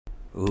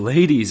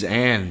Ladies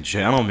and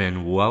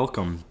gentlemen,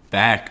 welcome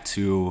back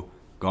to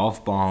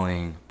Golf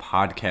Balling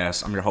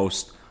Podcast. I'm your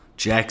host,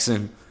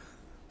 Jackson.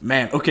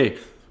 Man, okay,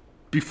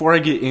 before I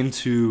get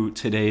into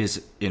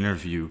today's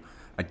interview,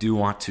 I do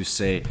want to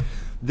say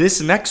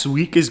this next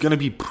week is going to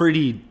be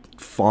pretty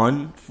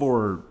fun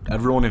for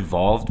everyone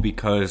involved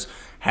because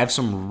I have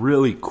some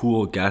really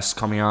cool guests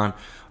coming on.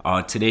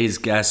 Today's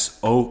guest,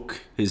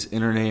 Oak, his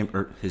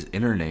username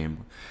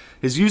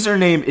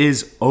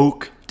is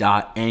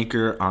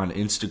oak.anchor on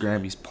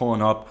Instagram. He's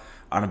pulling up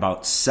on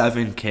about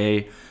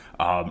 7K.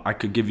 I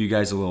could give you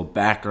guys a little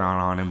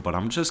background on him, but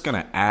I'm just going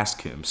to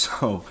ask him.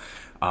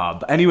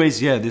 But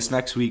anyways, yeah, this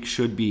next week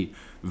should be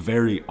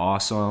very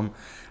awesome.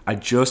 I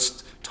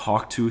just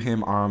talked to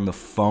him on the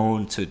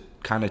phone to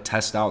kind of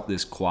test out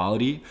this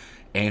quality.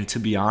 And to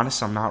be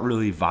honest, I'm not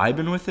really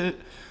vibing with it.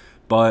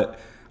 But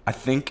I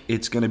think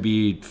it's going to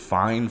be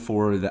fine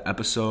for the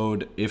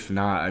episode. If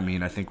not,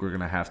 I think we're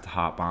going to have to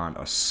hop on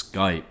a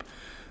Skype.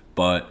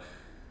 But,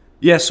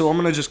 yeah, so I'm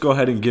going to just go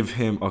ahead and give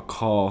him a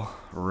call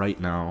right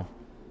now.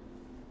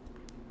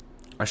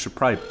 I should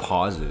probably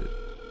pause it.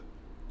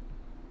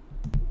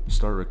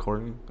 Start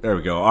recording. There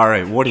we go. All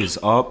right, what is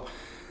up?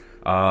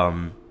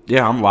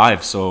 Yeah, I'm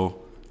live,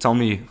 so tell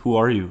me, who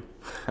are you?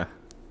 We're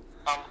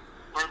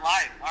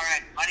live. All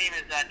right, my name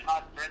is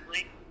Todd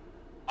Friendly.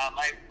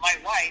 My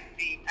wife,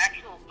 the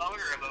actual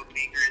owner of Oak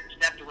Anchor, has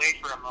stepped away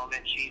for a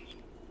moment. She's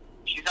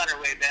on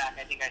her way back.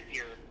 I think I see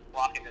her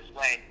walking this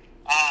way.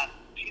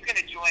 She's going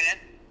to join us,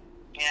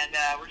 and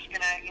we're just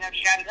going to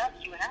chat it up,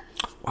 see what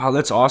happens. Wow,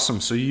 that's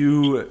awesome. So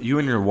you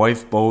and your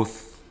wife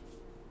both,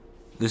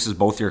 this is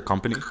both your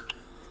company?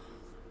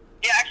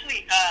 Yeah,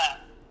 actually,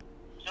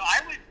 so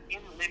I was in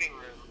the living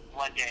room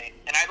one day,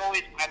 and I've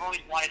always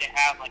wanted to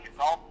have like a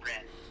golf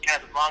brand,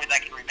 kind of as long as I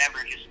can remember.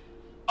 Just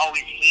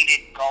always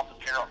hated golf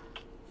apparel.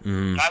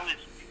 Mm. So I was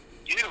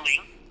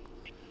doodling,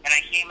 and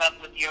I came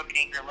up with the Oak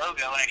Anchor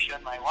logo, and I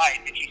showed my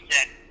wife, and she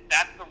said,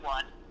 "That's the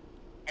one."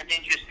 And then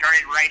just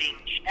started writing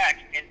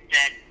checks and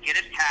said, "Get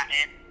us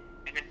patent,"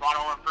 and then bought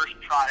all our first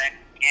product,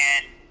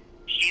 and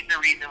she's the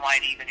reason why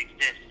it even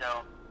exists.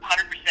 So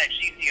 100%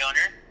 she's the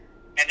owner.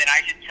 And then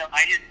I just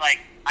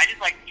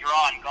like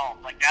draw and golf.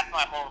 Like that's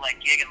my whole like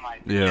gig in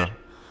life. Yeah. Just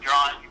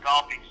drawing and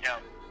golfing. So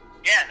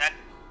yeah,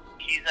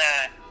 she's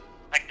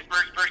like the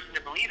first person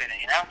to believe in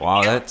it, you know?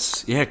 Wow,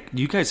 Yeah.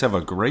 you guys have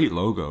a great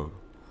logo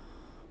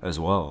as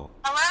well.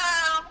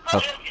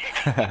 Hello.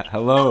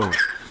 Hello.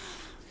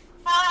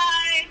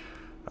 Hi.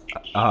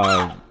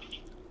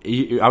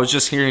 I was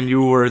just hearing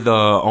you were the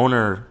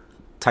owner,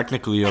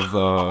 technically, of the...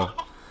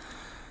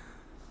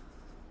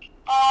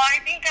 Oh, I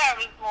think I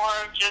was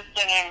more of just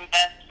an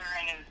investor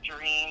in his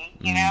dream,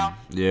 you know?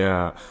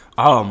 Yeah.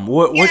 Yeah,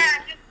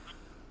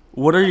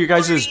 What are your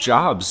guys'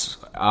 jobs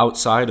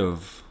outside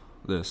of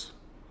this?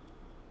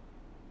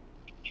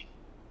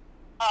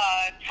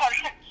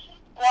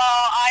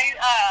 well,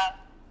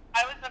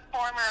 I was a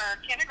former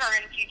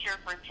kindergarten teacher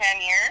for 10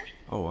 years.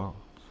 Oh, wow.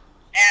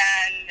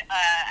 And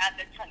at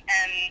the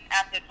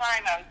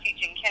time, I was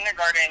teaching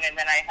kindergarten, and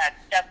then I had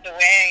stepped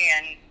away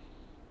and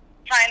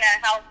kind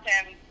of helped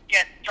him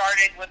get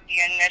started with the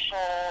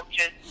initial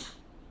just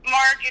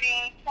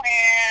marketing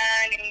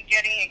plan and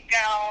getting it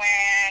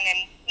going. And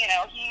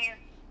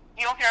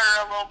you'll hear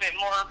a little bit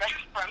more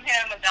from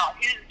him about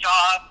his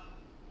job.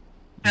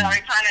 So I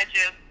kind of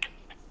just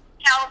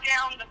held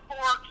down the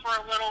fort for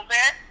a little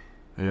bit.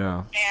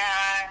 Yeah.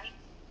 And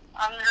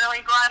I'm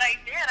really glad I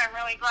did. I'm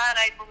really glad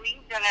I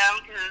believed in him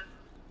because,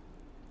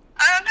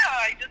 I don't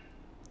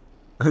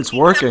know, It's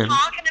working. He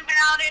kept talking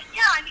about it.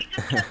 Yeah, and he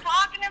just kept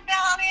talking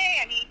about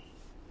it, and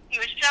he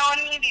was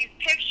showing me these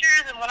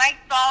pictures, and when I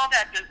saw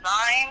that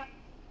design,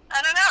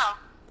 I don't know.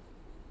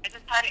 I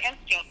just had an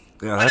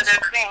instinct. Yeah, One that's... of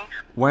those things.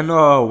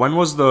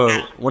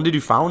 When did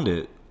you found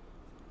it?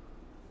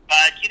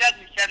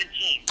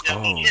 2017. So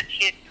Oh. we just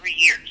hit 3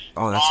 years.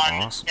 Oh, that's on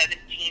awesome. the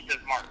 17th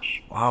of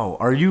March. Wow.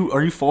 Are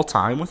you full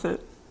time with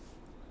it?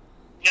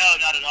 No,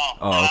 not at all.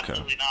 Oh, No, okay.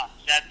 absolutely not.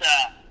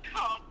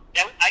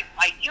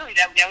 Ideally,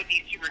 that would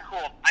be super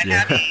cool. I Yeah.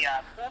 have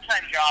a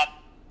full-time job.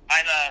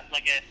 I'm a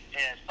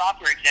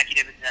software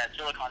executive in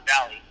Silicon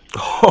Valley.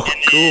 Oh, And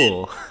then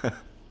cool.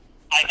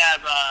 I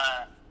have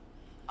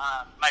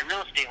my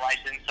real estate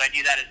license, so I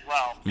do that as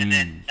well. And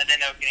then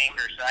Oak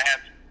Anchor, so I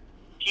have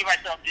keep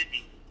myself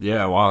busy.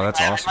 Yeah. Wow, that's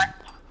awesome.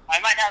 I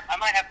might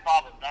have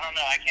problems. I don't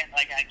know. I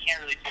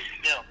can't really sit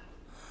still.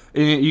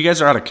 And you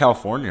guys are out of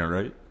California,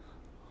 right?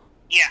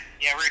 Yeah,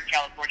 we're in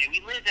California. We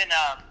live in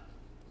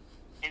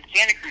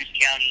Santa Cruz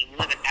County. We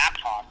live in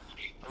Aptos,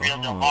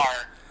 Rio Del Mar,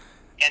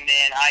 and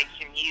then I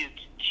commute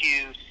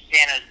to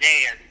San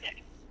Jose every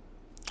day.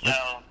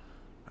 So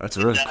That's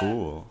really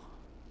cool.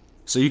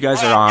 So you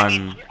guys are on...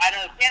 I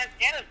don't know.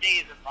 San Jose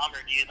is a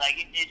bummer, dude. Like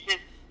it's just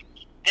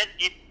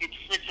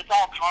it's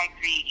all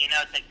concrete. You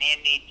know, it's like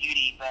man-made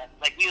beauty, but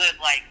like we live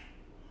like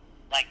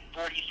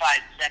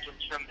 45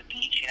 seconds from the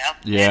beach. You know.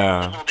 Yeah.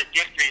 And it's a little bit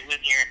different when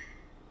you're.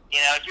 You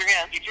know, if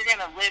you're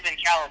gonna live in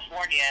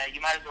California, you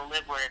might as well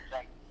live where it's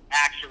like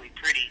actually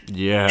pretty.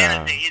 Yeah.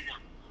 San Jose isn't.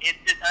 It's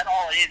just, that's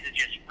all it is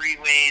just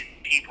freeways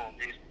and people,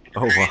 dude. It's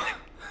Oh crazy.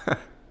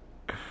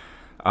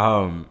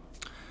 wow.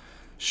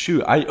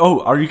 Shoot.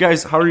 Are you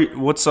guys? How are you?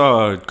 What's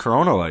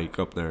Corona like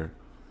up there?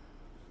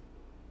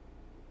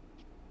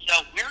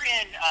 So we're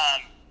in,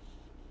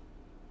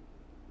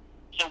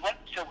 so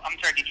I'm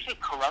sorry, did you say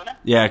Corona?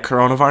 Yeah,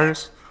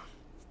 coronavirus.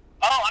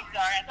 Oh, I'm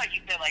sorry, I thought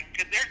you said, like,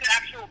 because there's an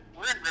actual,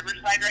 we're in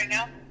Riverside right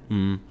now,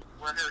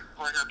 where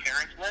her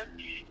parents live,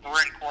 and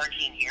we're in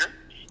quarantine here,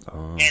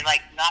 and,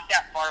 like, not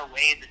that far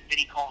away is a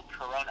city called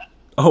Corona.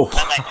 Oh.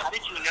 I'm like, how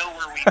did you know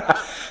where we were?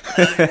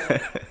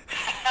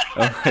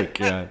 Oh my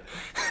god.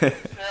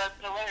 That's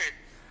hilarious.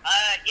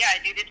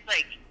 Yeah, dude, it's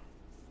like,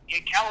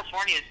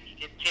 California is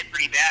hit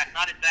pretty bad.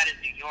 Not as bad as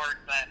New York,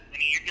 but, I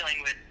mean, you're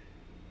dealing with,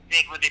 I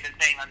think what they've been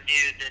saying on the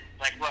news is,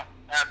 like, what,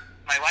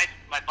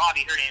 my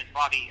Bobby, her name is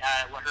Bobby,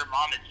 what her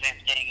mom is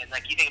saying is,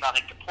 like, you think about,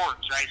 like, the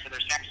ports, right? So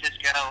there's San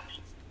Francisco,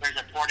 there's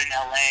a port in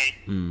L.A.,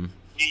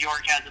 New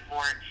York has a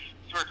port.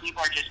 It's where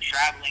people are just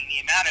traveling. The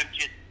amount of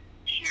just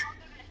sheer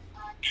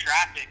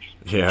traffic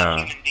of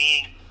human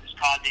beings is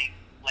causing,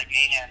 like,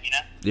 mayhem, you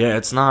know? Yeah,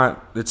 it's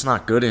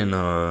not good in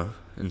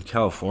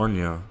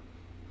California.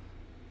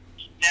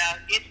 Now,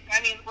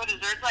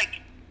 there's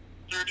like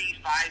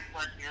 35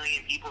 plus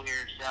million people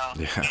here, so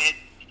it's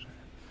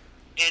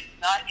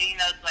not,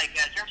 it's like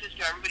San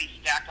Francisco, everybody's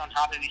stacked on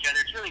top of each other.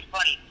 It's really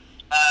funny.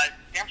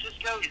 San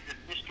Francisco is the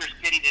sister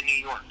city to New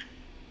York.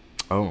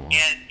 Oh.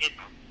 And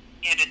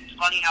it's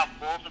funny how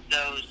both of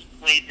those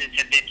places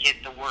have been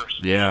hit the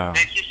worst. Yeah. And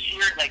it's just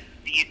sheer, like,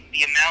 the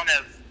amount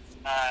of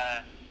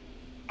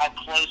how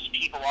close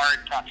people are in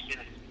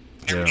proximity.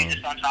 Everybody's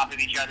just on top of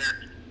each other.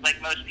 Like,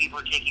 most people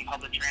are taking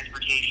public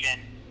transportation.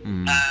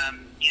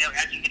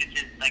 As you get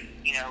into, like,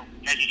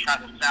 as you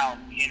travel south,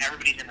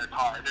 everybody's in their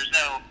car.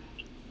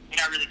 You're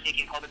not really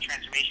taking public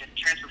transportation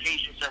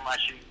so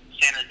much in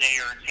San Jose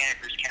or in Santa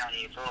Cruz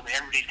County. It's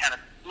everybody's kind of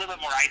a little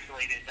bit more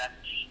isolated.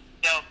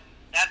 So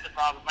that's the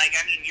problem. Like,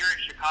 I mean, you're in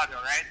Chicago,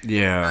 right?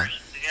 Yeah. Or in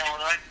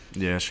Illinois?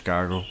 Yeah,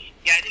 Chicago.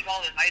 Yeah, I think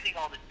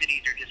all the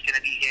cities are just going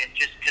to be hit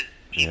just because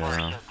people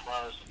are so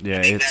close. Yeah,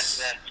 I think that's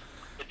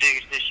the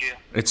biggest issue.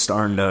 It's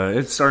starting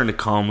to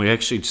come. We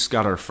actually just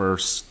got our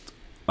first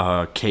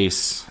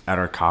case at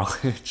our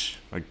college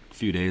like a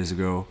few days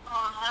ago.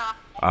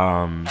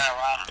 Wow.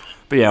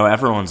 But yeah,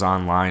 everyone's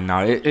online now.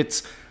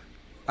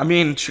 I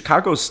mean,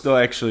 Chicago's still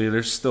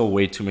there's still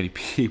way too many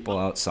people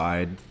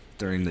outside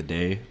during the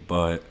day,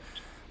 but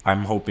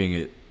I'm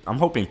hoping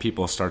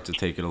people start to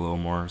take it a little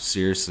more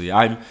seriously.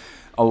 A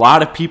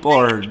lot of people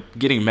are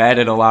getting mad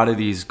at a lot of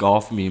these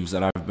golf memes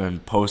that I've been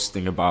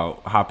posting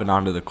about hopping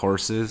onto the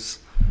courses,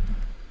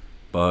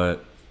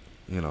 but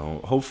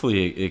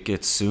hopefully it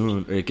gets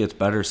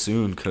better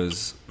soon,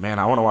 because man,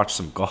 I want to watch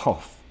some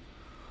golf.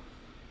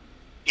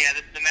 Yeah,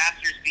 the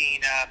Masters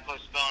being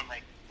postponed,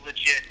 like,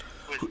 legit,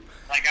 was,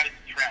 like, I was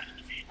impressed.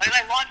 Like,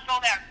 I launched all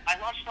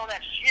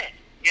that shit,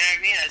 you know what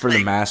I mean? For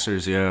the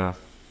Masters, yeah.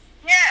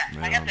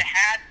 Yeah, I got the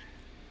hats,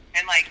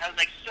 and, like, I was,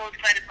 like, so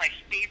excited. It's my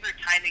favorite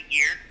time of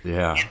year.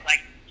 Yeah. And,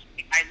 like,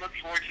 I look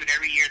forward to it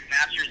every year. The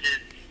Masters is,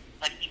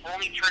 like, the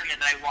only tournament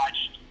that I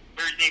watched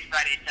Thursday,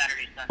 Friday,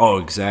 Saturday, Sunday. Oh,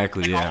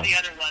 exactly, like, yeah. All the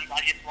other ones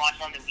I just watch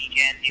on the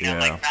weekend,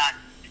 like, not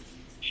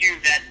too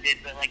vested,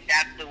 but, like,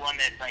 that's the one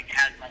that, like,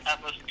 has my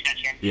utmost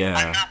attention. Yeah.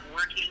 I'm not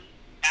working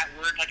at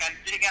work. Like, I'm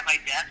sitting at my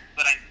desk,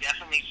 but I'm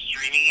definitely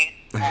streaming it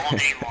all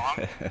day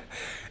long.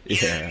 You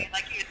know what I mean?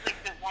 Like, it's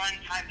like the one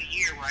time a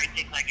year where I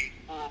take, like, a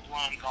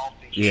full-blown golf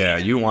vacation. Yeah,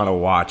 you want to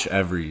watch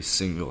every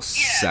single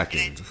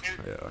second.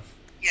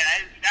 Yeah,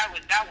 that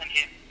one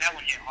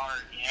hit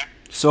hard, yeah.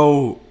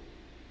 So,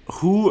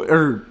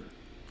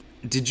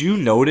 did you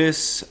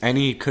notice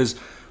any, because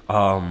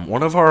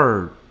one of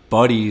our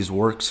buddies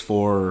works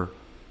for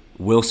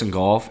Wilson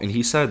Golf, and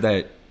he said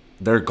that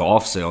their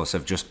golf sales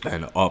have just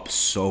been up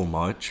so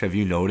much. Have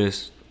you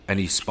noticed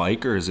any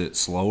spike, or is it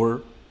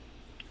slower?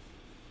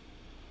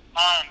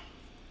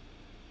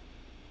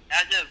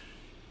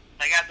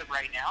 As of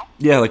right now?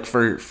 Yeah, like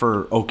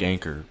for Oak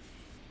Anchor.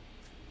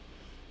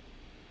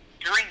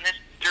 During this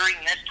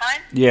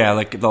time? Yeah,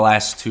 like the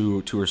last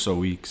two or so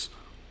weeks.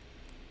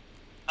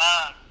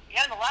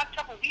 In the last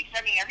couple of weeks,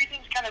 I mean,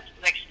 everything's kind of,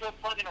 like, still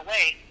plugging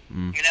away.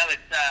 It's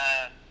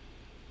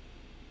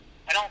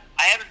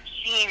I haven't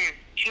seen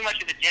too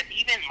much of a dip.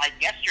 Even, like,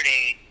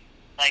 yesterday,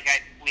 like,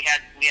 we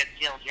had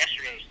sales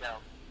yesterday, so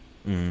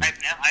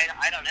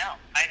I don't know.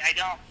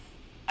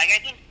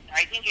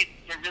 I think it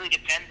really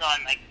depends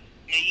on, like,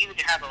 you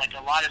either have, like,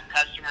 a lot of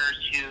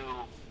customers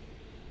who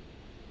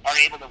are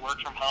able to work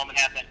from home and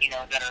have that,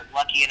 that are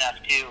lucky enough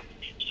to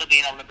still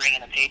being able to bring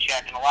in a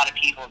paycheck, and a lot of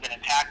people have been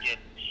impacted.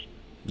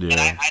 Yeah.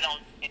 And I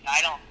don't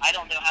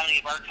know how many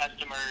of our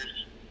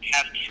customers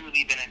have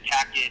truly been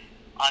impacted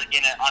on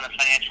a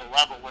financial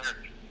level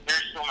where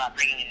they're still not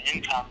bringing in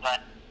income.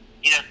 But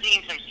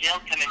seeing some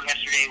sales come in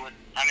yesterday it was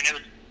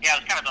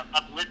kind of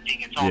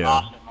uplifting. It's all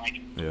awesome.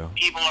 Like,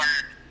 people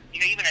are,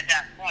 even at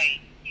that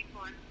point,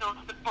 people are still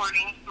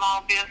supporting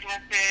small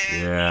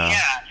businesses. Yeah.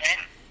 And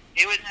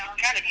it was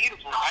kind of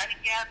beautiful. Right?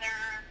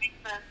 Together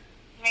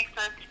makes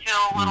us feel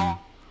a little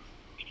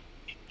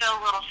still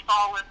a little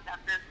solace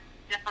at this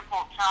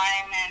difficult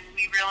time, and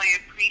we really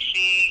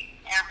appreciate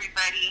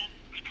everybody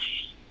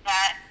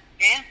that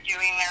is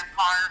doing their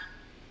part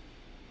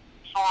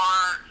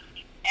for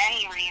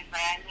any reason,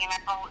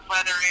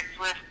 whether it's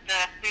with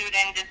the food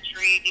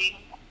industry.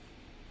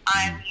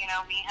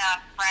 We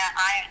have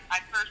I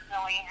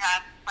personally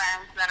have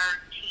friends that are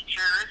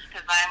teachers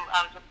because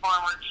I was a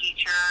former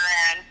teacher,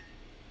 and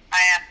I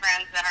have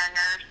friends that are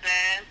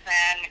nurses,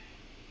 and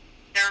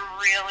they're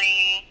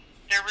really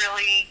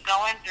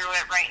going through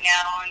it right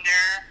now, and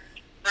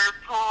they're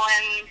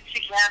pulling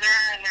together,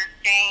 and they're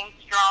staying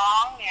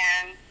strong,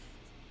 and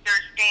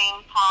they're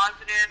staying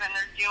positive, and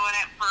they're doing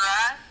it for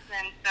us.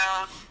 And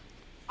so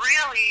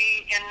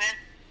really in this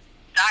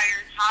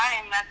dire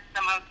time, that's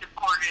the most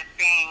important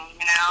thing,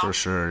 For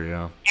sure,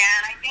 yeah.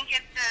 And I think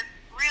it's just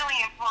really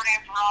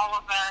important for all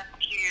of us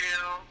to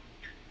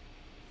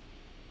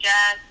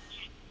just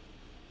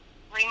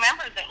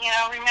remember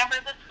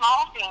the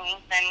small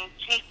things, and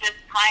take this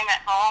time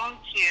at home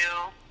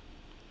to,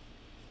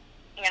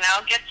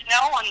 get to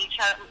know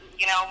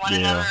one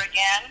another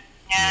again,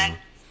 and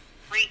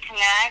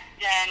reconnect,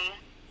 and,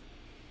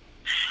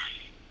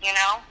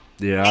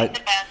 make the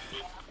best.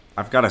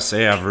 I've got to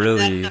say, I've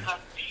really... Of a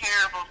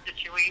terrible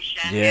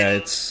situation. Yeah,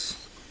 and it's...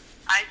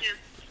 I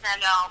just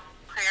send out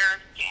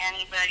prayers to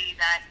anybody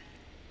that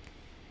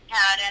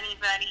had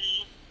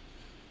anybody,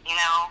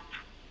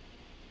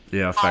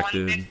 affected.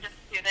 fallen victim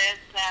to this,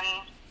 and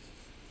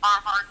our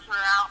hearts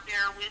are out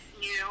there with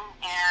you,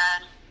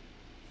 and,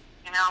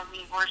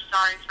 we're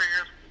sorry for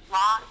your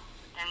loss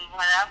in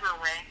whatever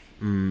way.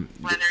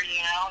 Whether,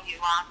 you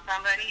lost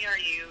somebody, or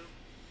you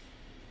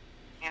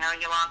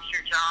lost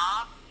your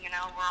job,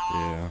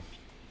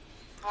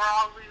 we're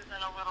all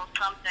losing a little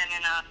something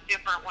in a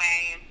different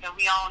way, and so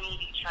we all need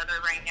each other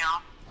right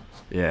now.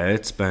 Yeah,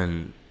 it's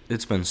been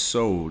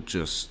so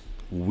just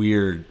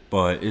weird,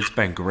 but it's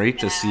been great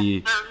to see.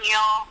 It's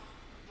surreal.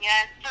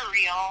 Yeah, it's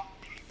surreal.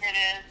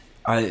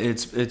 It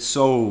is. It's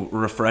so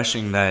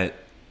refreshing that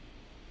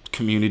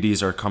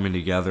communities are coming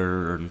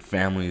together, and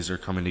families are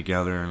coming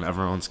together, and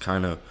everyone's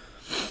kind of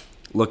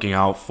looking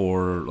out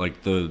for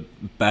like the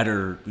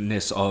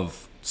betterness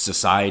of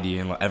society,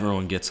 and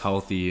everyone gets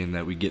healthy, and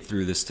that we get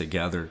through this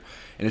together.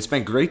 And it's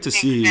been great to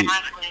see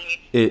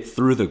it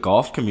through the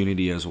golf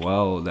community as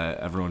well, that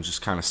everyone's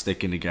just kind of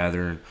sticking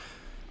together. And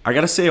I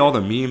gotta say, all the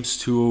memes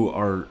too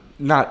are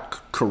not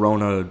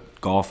Corona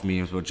golf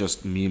memes, but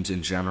just memes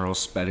in general,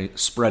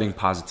 spreading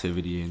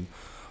positivity and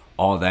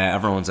all that.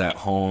 Everyone's at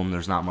home,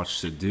 there's not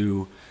much to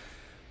do,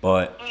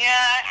 but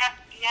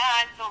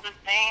I feel the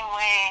same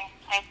way.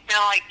 I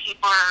feel like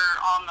people are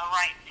on the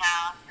right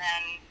path,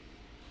 and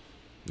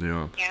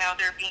they're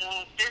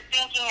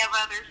thinking of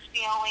others'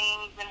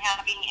 feelings, and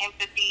having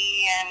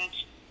empathy, and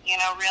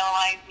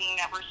realizing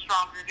that we're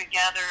stronger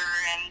together,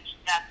 and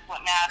that's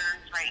what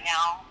matters right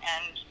now.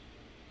 And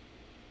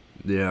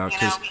we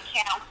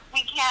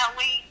can't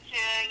wait to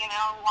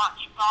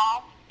watch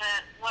golf.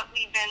 But what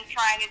we've been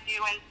trying to do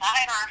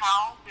inside our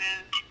house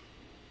is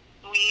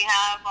we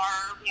have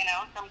our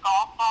some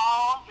golf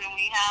balls, and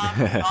we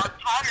have our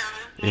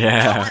putters. And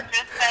we're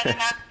just setting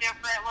up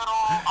different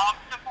little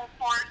obstacle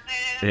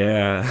courses.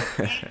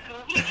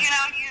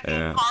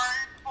 Using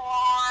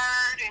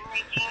cardboard, and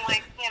making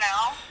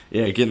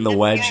getting the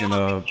wedge and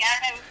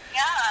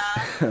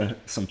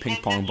some ping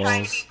pong balls.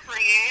 Trying to be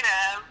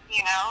creative,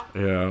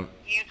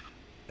 use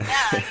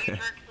your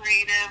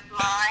creative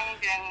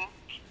mind, and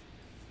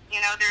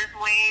there's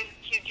ways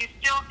to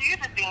still do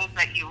the things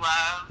that you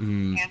love,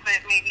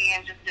 but maybe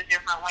in just a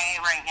different way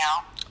right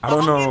now.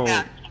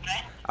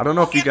 I don't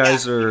know if you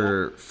guys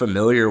are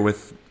familiar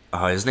with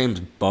his name's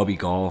Bubby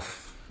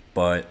Golf,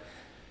 but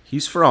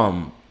he's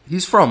from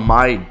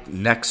my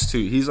next to.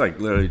 He's like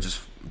literally just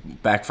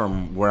back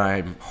from where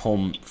I'm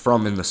home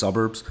from in the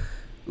suburbs,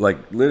 like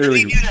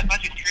literally. Did he do a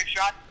bunch of trick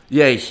shots?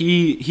 Yeah,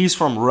 he's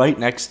from right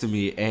next to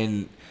me,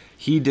 and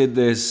he did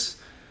this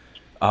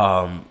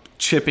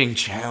chipping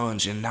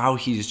challenge, and now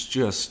he's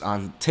just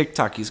on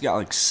TikTok. He's got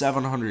like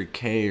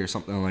 700K or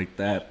something like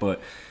that,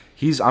 but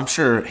I'm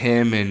sure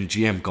him and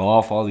GM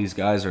Golf, all these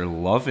guys are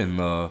loving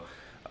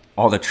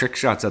all the trick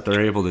shots that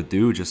they're able to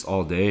do just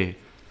all day.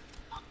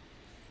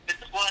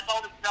 Well, it's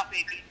all the stuff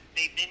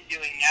they've been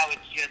doing. Now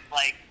it's just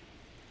like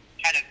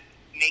kind of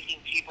making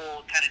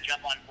people kind of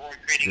jump on board,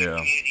 creating a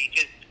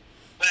community.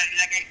 But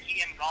that guy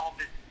GM Golf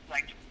is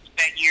like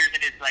spent years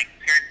in his like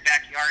parents'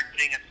 backyard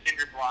putting up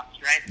cinder blocks,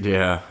 right?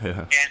 Yeah.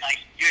 And like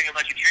doing a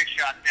bunch of trick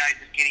shots. Now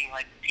he's just getting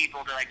like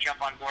people to like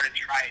jump on board and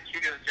try it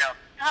too. So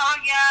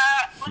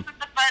wasn't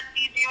the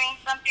Butsy doing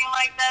something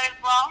like that as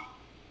well?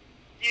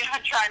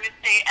 Trying to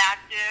stay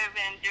active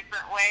in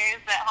different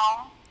ways at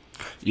home.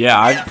 Yeah,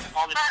 I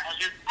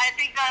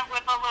think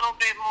with a little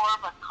bit more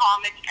of a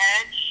comic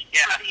edge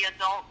for the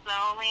adults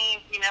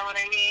only, you know what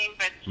I mean?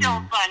 But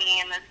still funny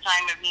in this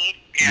time of need.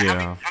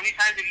 Yeah. How many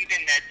times have you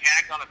been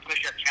tagged on a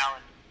push-up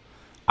challenge?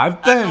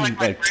 I've been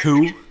like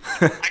 2.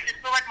 I just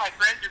feel like my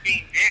friends are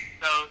being dicks,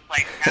 so it's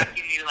like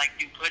asking me to like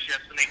do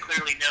push-ups when they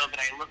clearly know that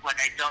I look like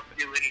I don't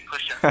do any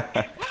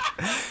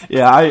push-ups.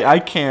 Yeah, I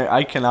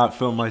cannot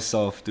film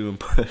myself doing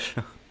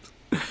push-ups.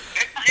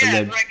 Yeah,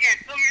 then, like, yeah,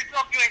 film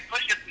yourself doing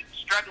push-ups and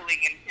struggling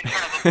in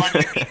front of a bunch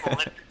of people.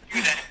 Let's just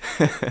do that.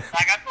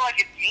 Like, I feel like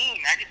it's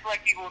mean. I just feel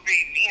like people are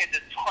being mean at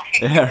this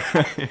point. Yeah,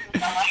 right.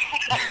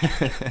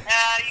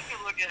 You can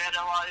look at it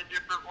a lot of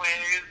different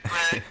ways,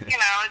 but, you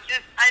know,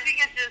 I think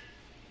it's just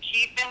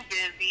keeping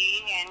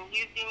busy and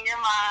using your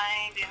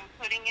mind and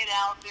putting it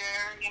out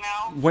there, you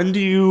know? When do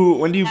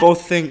you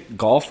both think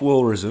golf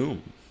will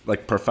resume?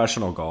 Like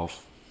professional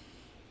golf?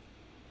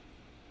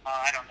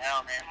 I don't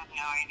know, man. I have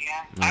no idea.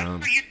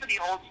 I'm so used to the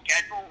old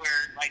schedule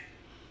where, like,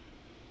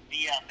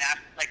 the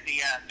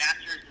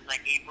Masters is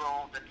like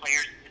April, the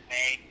Players is in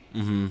May,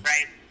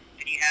 right?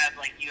 And you have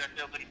like U.S.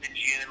 Open in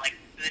June, like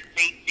they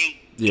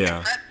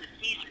compress the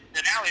season.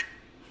 So now it's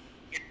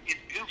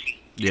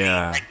goofy.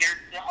 Yeah. Like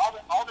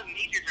all the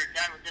majors are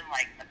done within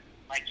like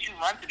 2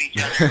 months of each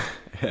other.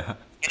 Yeah.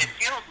 And it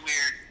feels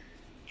weird.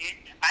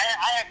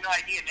 I have no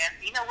idea, man.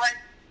 You know what?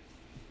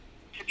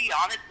 To be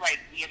honest, like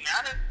the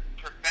amount of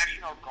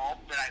professional golf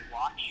that I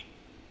watch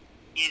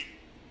is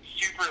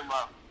super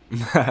low.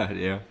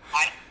 Yeah.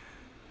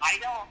 I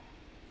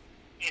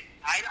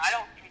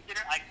don't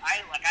consider I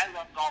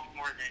love golf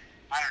more than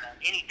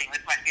anything.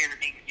 That's my favorite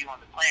thing to do on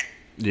the planet.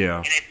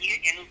 Yeah. And if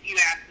you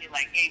ask me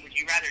like, hey, would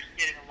you rather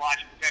sit and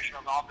watch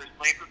professional golfers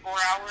play for 4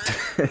 hours,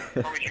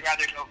 or would you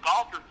rather go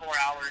golf for 4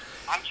 hours?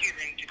 I'm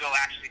choosing to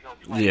actually go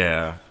play.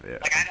 Yeah.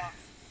 Yeah. Like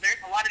there's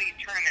a lot of these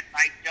tournaments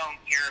I don't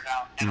care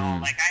about at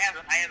all. Like I have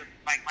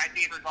like my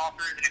favorite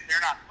golfers, and if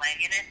they're not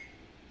playing in it,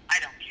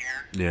 I don't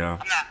care. Yeah.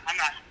 I'm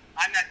not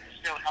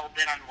so hell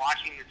bent on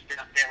watching this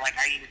stuff that like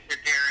I need to sit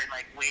there and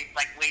waste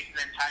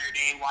the entire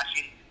day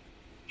watching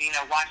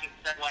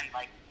someone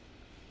like.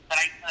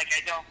 But I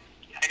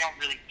don't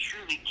really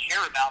truly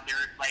care about their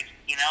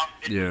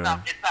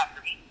it's not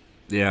for me.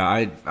 Yeah,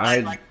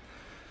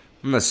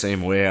 I'm the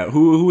same way.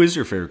 Who is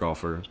your favorite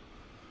golfer?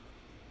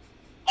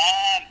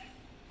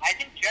 I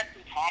think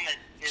Justin Thomas.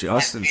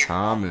 Justin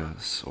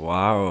Thomas.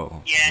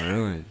 Wow. Yeah.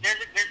 Really?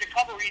 There's a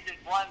couple reasons.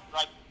 One,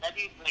 like that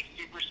dude's like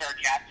super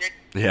sarcastic.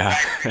 Yeah.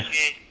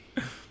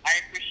 I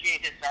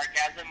appreciate his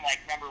sarcasm. Like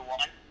number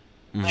one,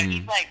 but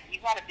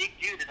he's not a big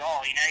dude at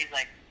all. You know, he's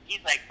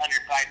like under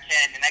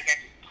 5'10", and that guy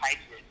just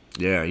pipes it.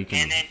 Yeah, you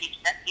can. And then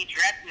he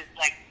dresses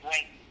like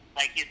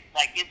his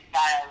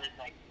style is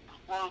like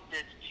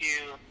closest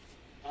to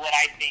what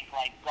I think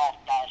like golf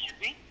style should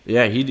be.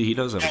 Yeah, he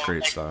does have a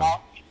great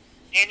style.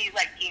 And he's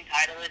like team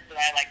Titleist, and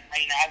I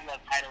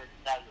love Titleist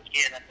since I was a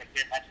kid.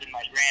 That's been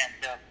my brand.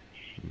 So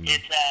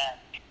it's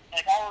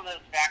like all of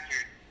those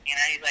factors. You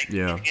know, he's like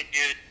he's a good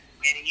dude,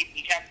 and he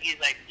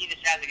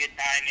just has a good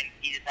time, and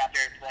he just out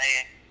there to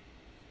play. And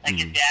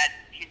like his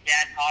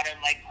dad taught him.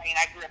 Like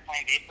I grew up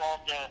playing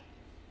baseball, so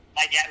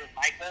my dad was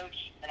my coach,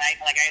 and I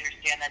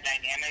understand that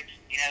dynamics.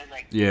 You know,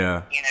 like he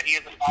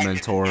was a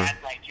mentor.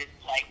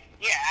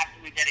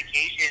 Absolute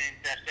dedication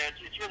and stuff. So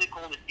it's really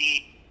cool to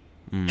see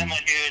someone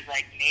who has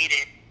like made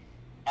it.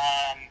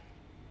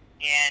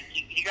 And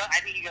I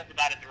think he goes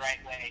about it the right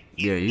way.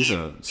 He's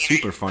a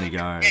super funny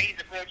guy. Yeah, he's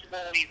approachable.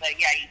 He's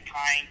he's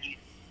kind.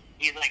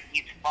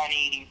 He's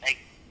funny.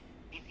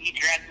 He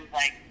dresses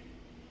like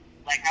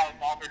how a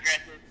golfer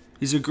dresses.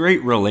 He's a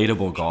great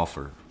relatable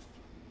golfer.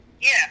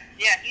 Yeah.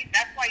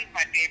 That's why he's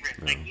my favorite.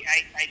 Yeah.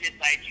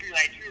 I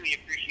truly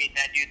appreciate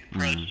that dude's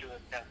approach to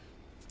it. So.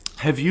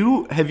 Have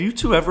you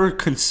two ever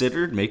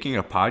considered making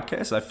a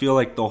podcast? I feel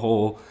like the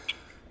whole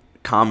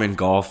common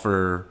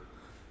golfer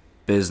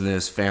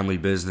business, family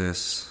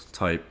business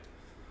type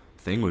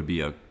thing would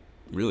be a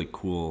really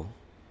cool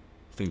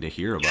thing to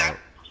hear about.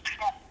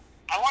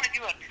 I want to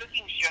do a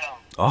cooking show.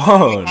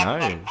 Oh,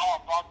 nice.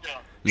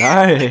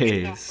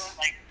 Nice.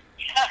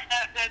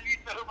 That'd be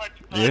so much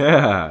fun.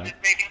 Yeah. Just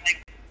make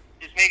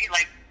it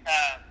like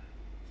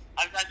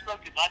I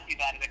spoke to Bucky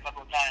about it a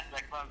couple of times.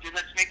 Like, well, dude,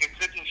 let's make a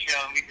cooking show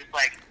and we just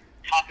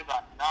talk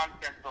about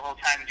nonsense the whole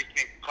time and just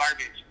make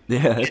garbage.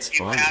 Yeah, that's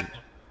fun.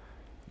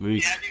 Yeah,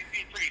 it'd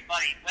be pretty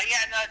funny. But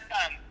yeah, no,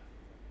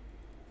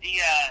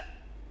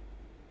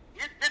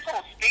 this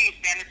whole space,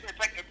 man, it's a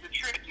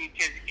trick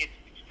because it's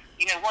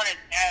one is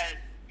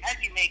as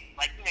you make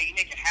you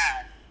make a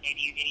hat and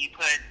you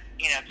put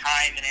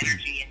time and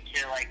energy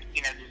into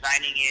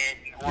designing it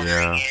and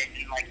ordering it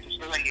and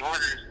fulfilling the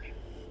orders,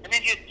 and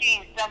then just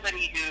seeing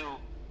somebody who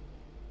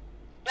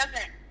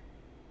doesn't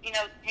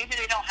maybe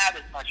they don't have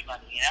as much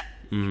money,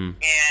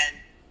 and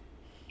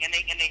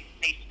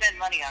they spend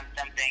money on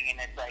something and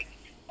it's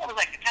that was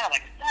kind of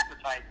like a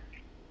sacrifice.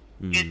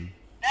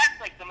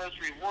 That's the most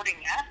rewarding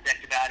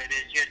aspect about it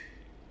is just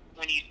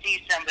when you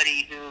see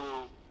somebody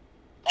who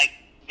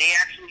they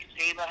actually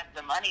save up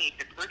the money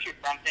to purchase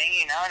something,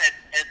 and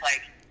it's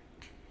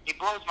it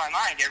blows my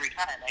mind every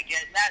time.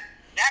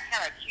 That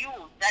kind of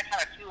fuels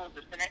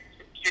the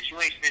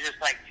situation. Is just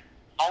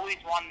always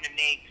wanting to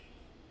make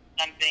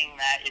something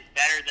that is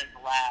better than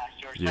the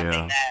last, or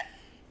something that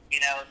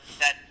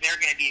that they're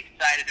going to be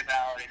excited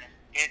about, and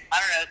I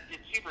don't know,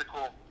 it's super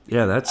cool.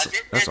 Yeah,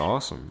 that's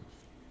awesome.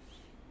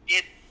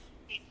 If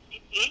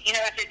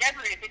if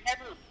it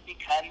never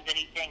becomes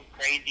anything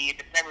crazy, if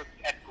it's never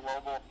a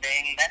global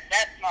thing,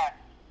 that's not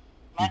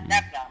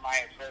my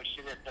approach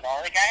to this at all.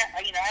 Like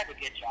I have a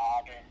good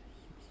job,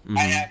 and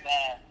I have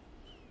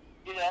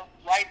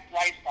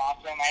life's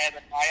awesome. I have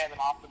an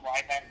awesome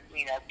life. I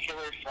have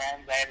killer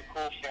friends. I have a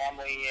cool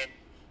family, and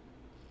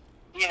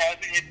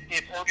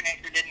if Oak &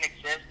 Anchor didn't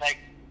exist, like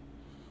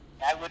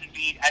I wouldn't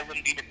be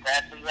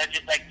depressed. And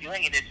just like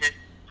doing it, it's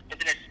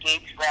an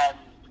escape from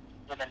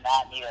the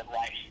monotony of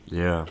life.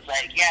 Yeah. It's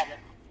like,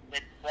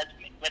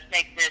 let's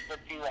make this.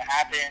 Let's see what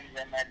happens,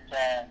 and let's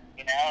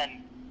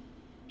and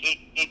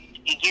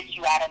it gets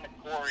you out on the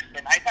course.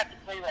 And I got to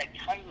play like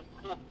tons of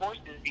cool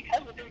courses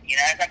because of it.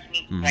 I got to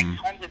meet like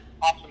tons of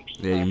awesome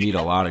people. Yeah, you meet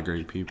a lot of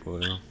great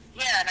people. Yeah.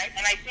 Yeah,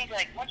 and I think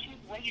like when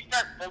you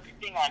start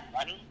focusing on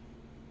money,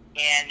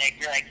 and like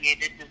you're like, yeah,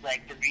 this is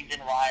like the reason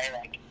why,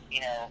 like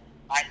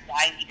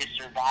I need to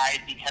survive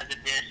because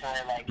of this,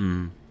 or like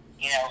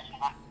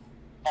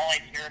all I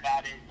care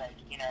about is like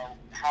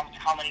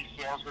how many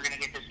sales we're gonna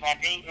get this month.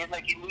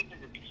 It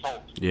loses its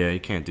soul. Yeah, you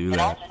can't do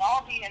that.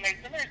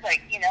 And there's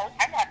like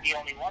I'm not the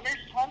only one. There's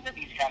tons of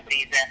these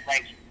companies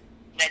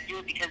that do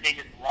it because they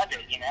just love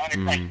it, and it's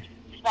like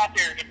it's not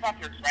their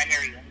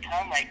primary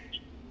income. Like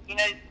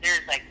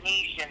there's like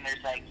Niche, and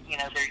there's like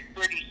there's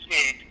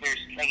 36, there's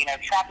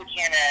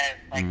Tropicana,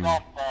 like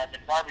golf club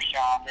and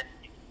barbershop, and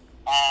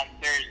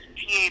there's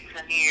PA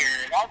Premier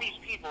and all these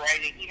people, right?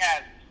 And you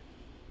have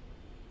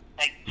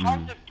like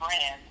tons of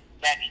brands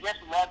that just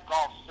love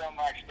golf so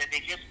much that they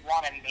just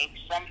want to make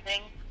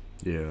something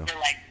to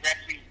like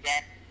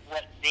represent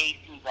what they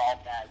see golf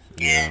as.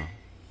 Yeah. And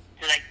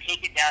to like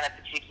take it down a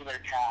particular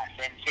path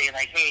and say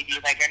like, hey,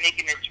 dude, like I'm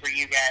making this for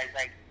you guys.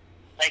 Like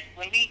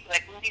when we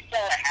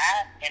sell a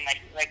hat and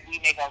like we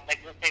make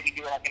let's say we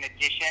do like an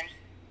edition.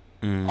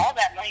 All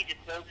that money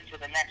just goes into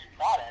the next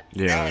product.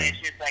 Yeah. And it's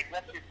just like,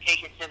 let's just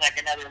take it to like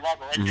another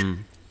level. It's just,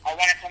 I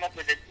want to come up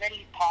with as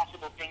many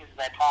possible things as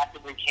I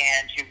possibly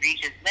can to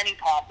reach as many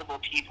possible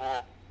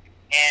people.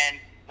 And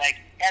like,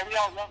 yeah, we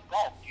all love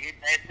golf, dude.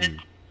 It's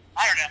just,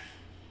 I don't know.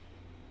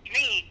 To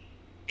me,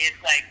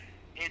 it's like,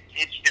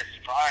 it's just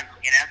fun,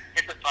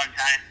 It's a fun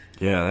time.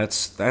 Yeah,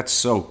 that's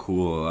so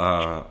cool.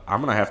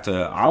 I'm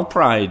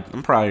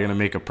probably gonna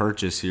make a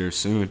purchase here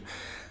soon.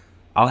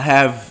 I'll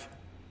have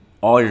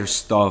all your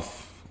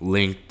stuff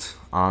linked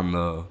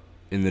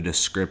in the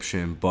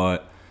description,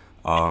 but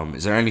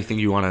is there anything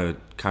you want to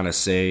kind of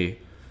say,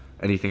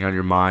 anything on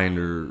your mind,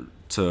 or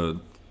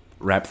to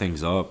wrap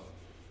things up?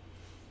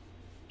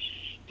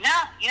 No,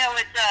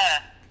 it's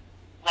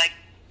like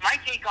my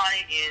take on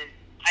it is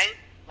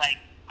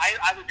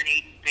I was an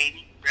 80s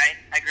baby, right?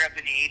 I grew up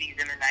in the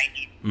 80s and the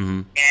 90s,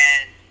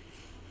 and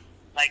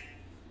like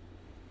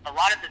a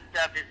lot of the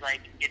stuff is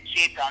like it's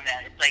shaped on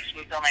that. It's like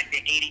shaped on like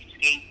the 80s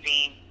skate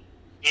scene.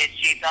 It's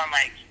shaped on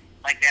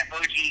like that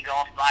OG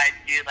golf vibe,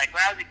 dude. Like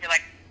when I was a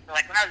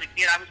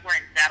kid, I was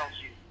wearing saddle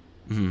shoes,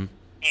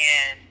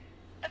 and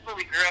that's what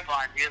we grew up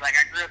on, dude. Like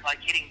I grew up like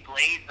hitting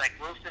blades, like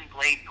Wilson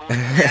blade,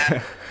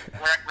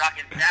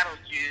 rocking saddle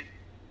shoes,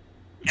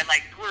 and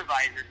like tour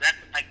visors. That's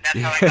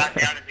how I got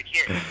down as a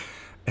kid.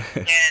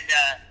 And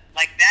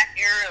like that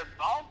era of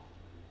golf,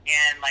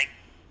 and like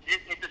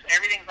it's just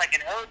everything's like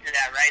an ode to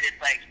that, right?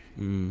 It's like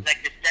like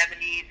the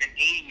 70s and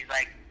 80s,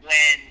 like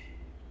when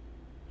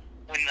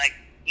like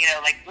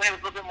like when it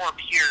was a little bit more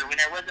pure, when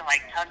there wasn't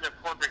like tons of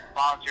corporate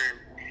sponsors,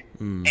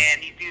 and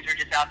these dudes were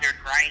just out there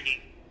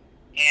grinding.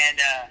 And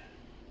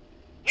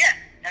yeah,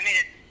 I mean,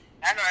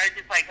 I don't know, it's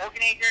just like Oak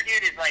 & Anchor,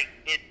 dude, is like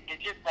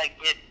it's just like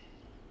it's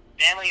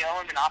family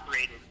owned and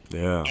operated.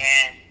 Yeah.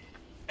 And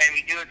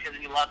we do it because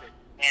we love it,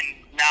 and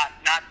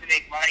not to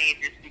make money,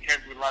 just because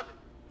we love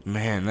it.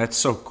 Man, that's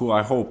so cool.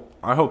 I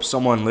hope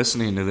someone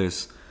listening to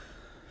this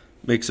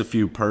makes a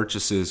few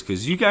purchases,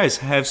 because you guys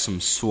have some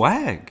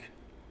swag.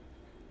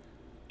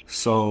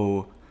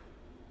 So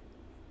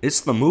it's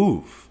the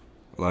move.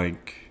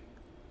 Like,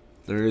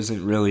 there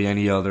isn't really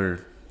any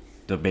other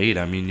debate.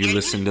 I mean, you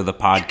listen to the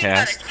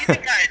podcast. You can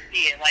kind of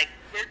see it. Like,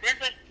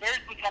 there's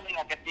becoming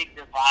like a big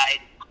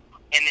divide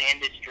in the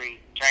industry,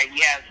 right?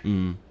 You have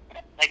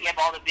you have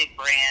all the big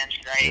brands,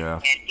 right? Yeah.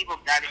 And people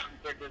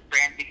gravitate towards those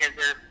brands because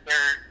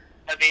they're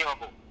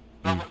available.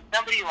 But when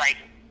somebody like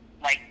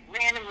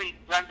randomly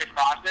runs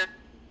across us,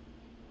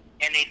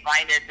 and they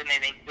find us, and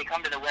they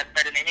come to the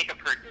website and they make a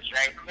purchase,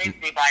 right? Maybe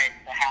they buy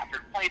a hat for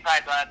 $25,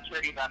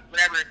 $30,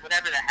 whatever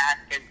the hat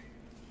is,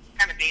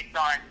 kind of based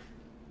on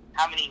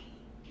how many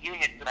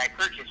units that I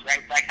purchase,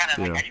 right? So I kind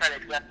of I try to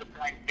adjust the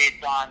price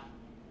based on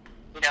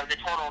the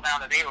total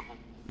amount available.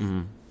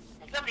 And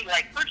somebody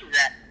like purchases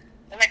that,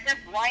 and like they're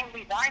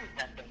blindly buying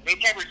something.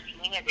 They've never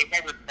seen it, they've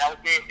never felt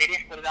it, they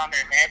didn't put it on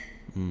their head.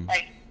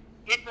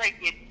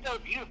 It's so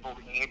beautiful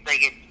to me. It's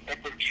like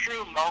it's a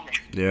true moment.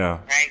 Yeah.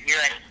 Right? You're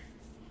like,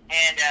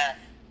 and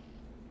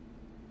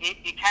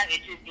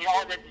it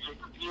all does is just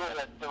fuel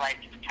us to like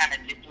kind of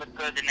just let's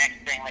go to the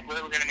next thing. Like, what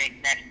are we gonna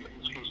make next with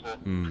these people?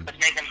 Let's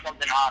make them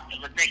something awesome.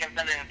 Let's make them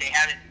something that they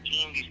haven't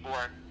seen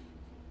before.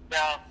 So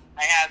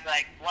I have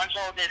like once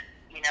all this,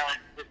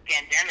 this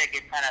pandemic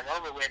is kind of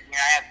over with,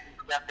 I have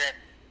some stuff that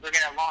we're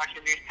gonna launch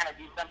and just kind of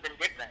do something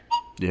different.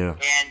 Yeah.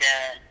 And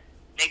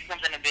make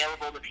something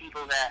available to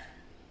people that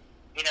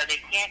they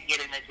can't get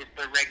in just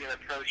the regular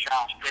pro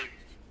shops, because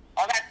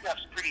all that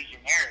stuff's pretty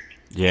generic.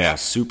 Yeah,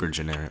 super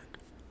generic.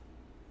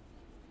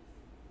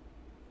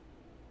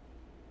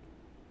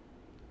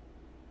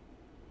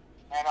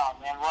 Right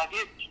on, man. Well,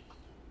 dude,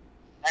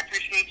 I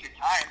appreciate your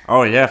time.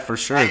 Oh, yeah, for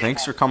sure.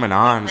 Thanks for coming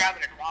on. Thanks for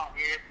having a call,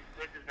 dude.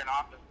 This has been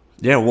awesome.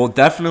 Yeah, we'll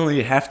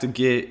definitely have to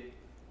get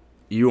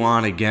you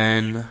on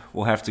again.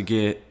 We'll have to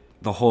get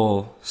the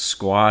whole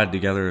squad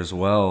together as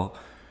well.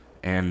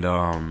 And,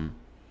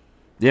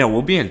 yeah,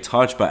 we'll be in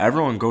touch. But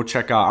everyone go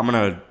check out. I'm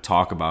going to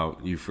talk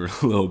about you for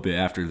a little bit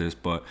after this.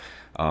 But,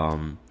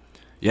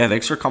 yeah,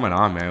 thanks for coming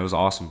on, man. It was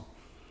awesome.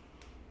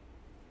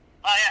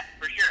 Oh, yeah,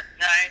 for sure.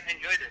 No, I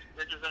enjoyed this.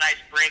 This is a nice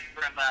break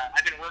from,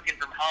 I've been working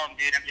from home,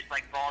 dude. I'm just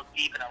like balls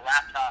deep in a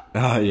laptop.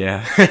 Oh,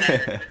 yeah.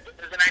 It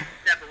was a nice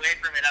step away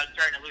from it. I was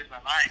starting to lose my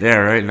mind. Yeah,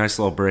 right. Nice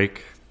little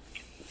break.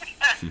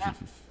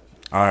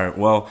 All right.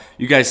 Well,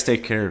 you guys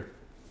take care.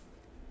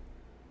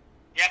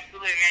 Yeah,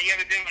 absolutely, man. You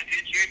have a good one,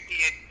 dude. Cheers to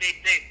you.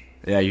 Stay safe.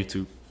 Yeah, you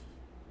too.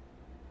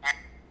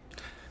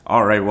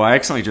 All right. Well, I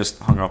accidentally just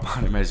hung up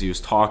on him as he was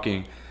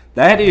talking.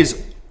 That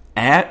is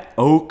at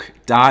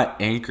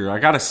oak.anchor. I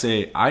got to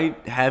say, I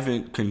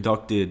haven't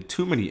conducted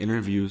too many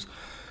interviews,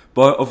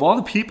 but of all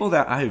the people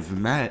that I've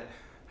met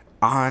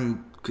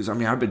on, because,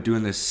 I've been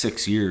doing this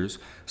 6 years.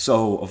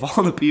 So of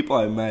all the people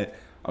I met,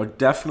 I would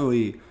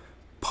definitely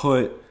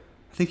put,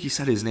 I think he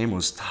said his name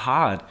was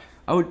Todd.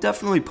 I would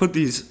definitely put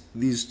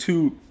these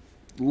two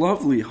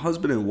lovely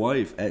husband and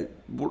wife at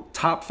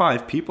top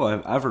 5 people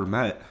I've ever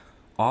met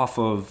off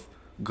of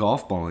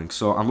golf balling.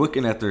 So I'm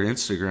looking at their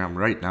Instagram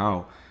right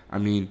now.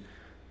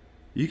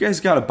 You guys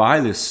got to buy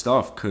this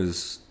stuff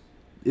because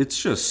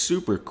it's just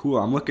super cool.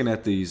 I'm looking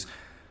at these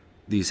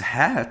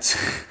hats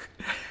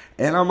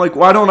and I'm like,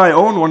 why don't I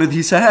own one of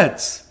these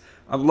hats?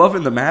 I'm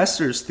loving the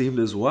Masters themed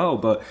as well.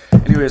 But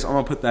anyways, I'm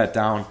going to put that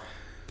down.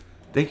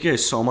 Thank you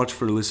guys so much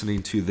for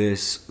listening to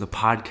this. The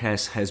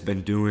podcast has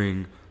been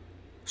doing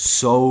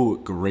so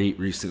great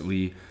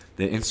recently.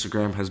 The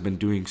Instagram has been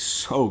doing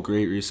so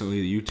great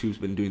recently. The YouTube's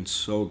been doing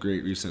so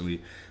great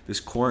recently. This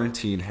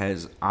quarantine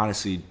has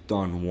honestly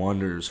done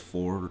wonders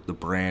for the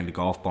brand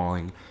Golf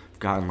Balling. I've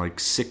gotten like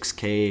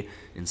 6K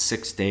in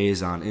 6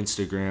 days on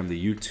Instagram.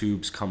 The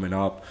YouTube's coming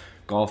up.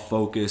 Golf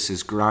Focus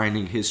is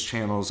grinding. His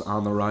channel's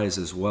on the rise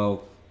as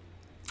well.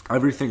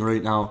 Everything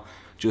right now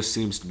just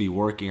seems to be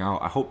working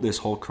out. I hope this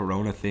whole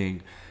Corona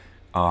thing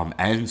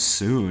ends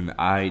soon.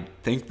 I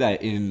think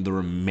that in the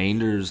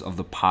remainders of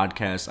the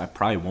podcast, I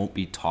probably won't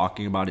be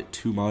talking about it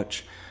too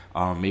much.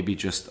 Maybe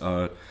just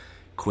a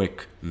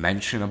quick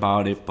mention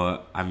about it,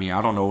 but I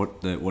don't know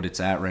what it's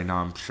at right now.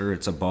 I'm sure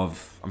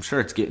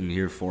it's getting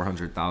near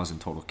 400,000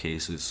 total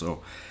cases.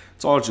 So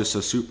it's all just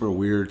a super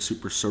weird,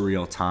 super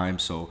surreal time.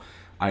 So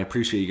I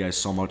appreciate you guys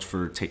so much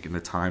for taking the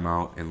time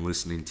out and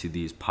listening to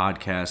these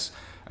podcasts.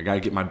 I got to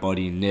get my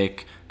buddy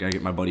Nick, got to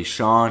get my buddy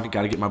Sean,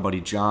 got to get my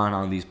buddy John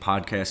on these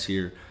podcasts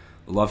here.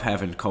 Love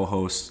having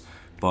co-hosts,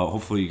 but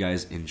hopefully you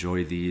guys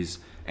enjoy these.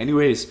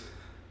 Anyways,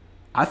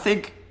 I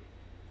think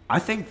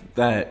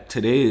that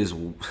today is,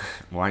 well,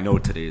 I know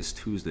today is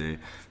Tuesday,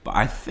 but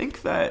I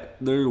think that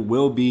there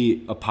will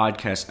be a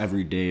podcast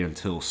every day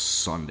until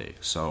Sunday.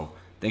 So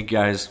thank you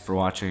guys for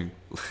watching,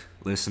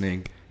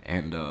 listening,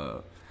 and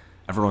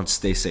everyone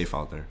stay safe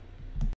out there.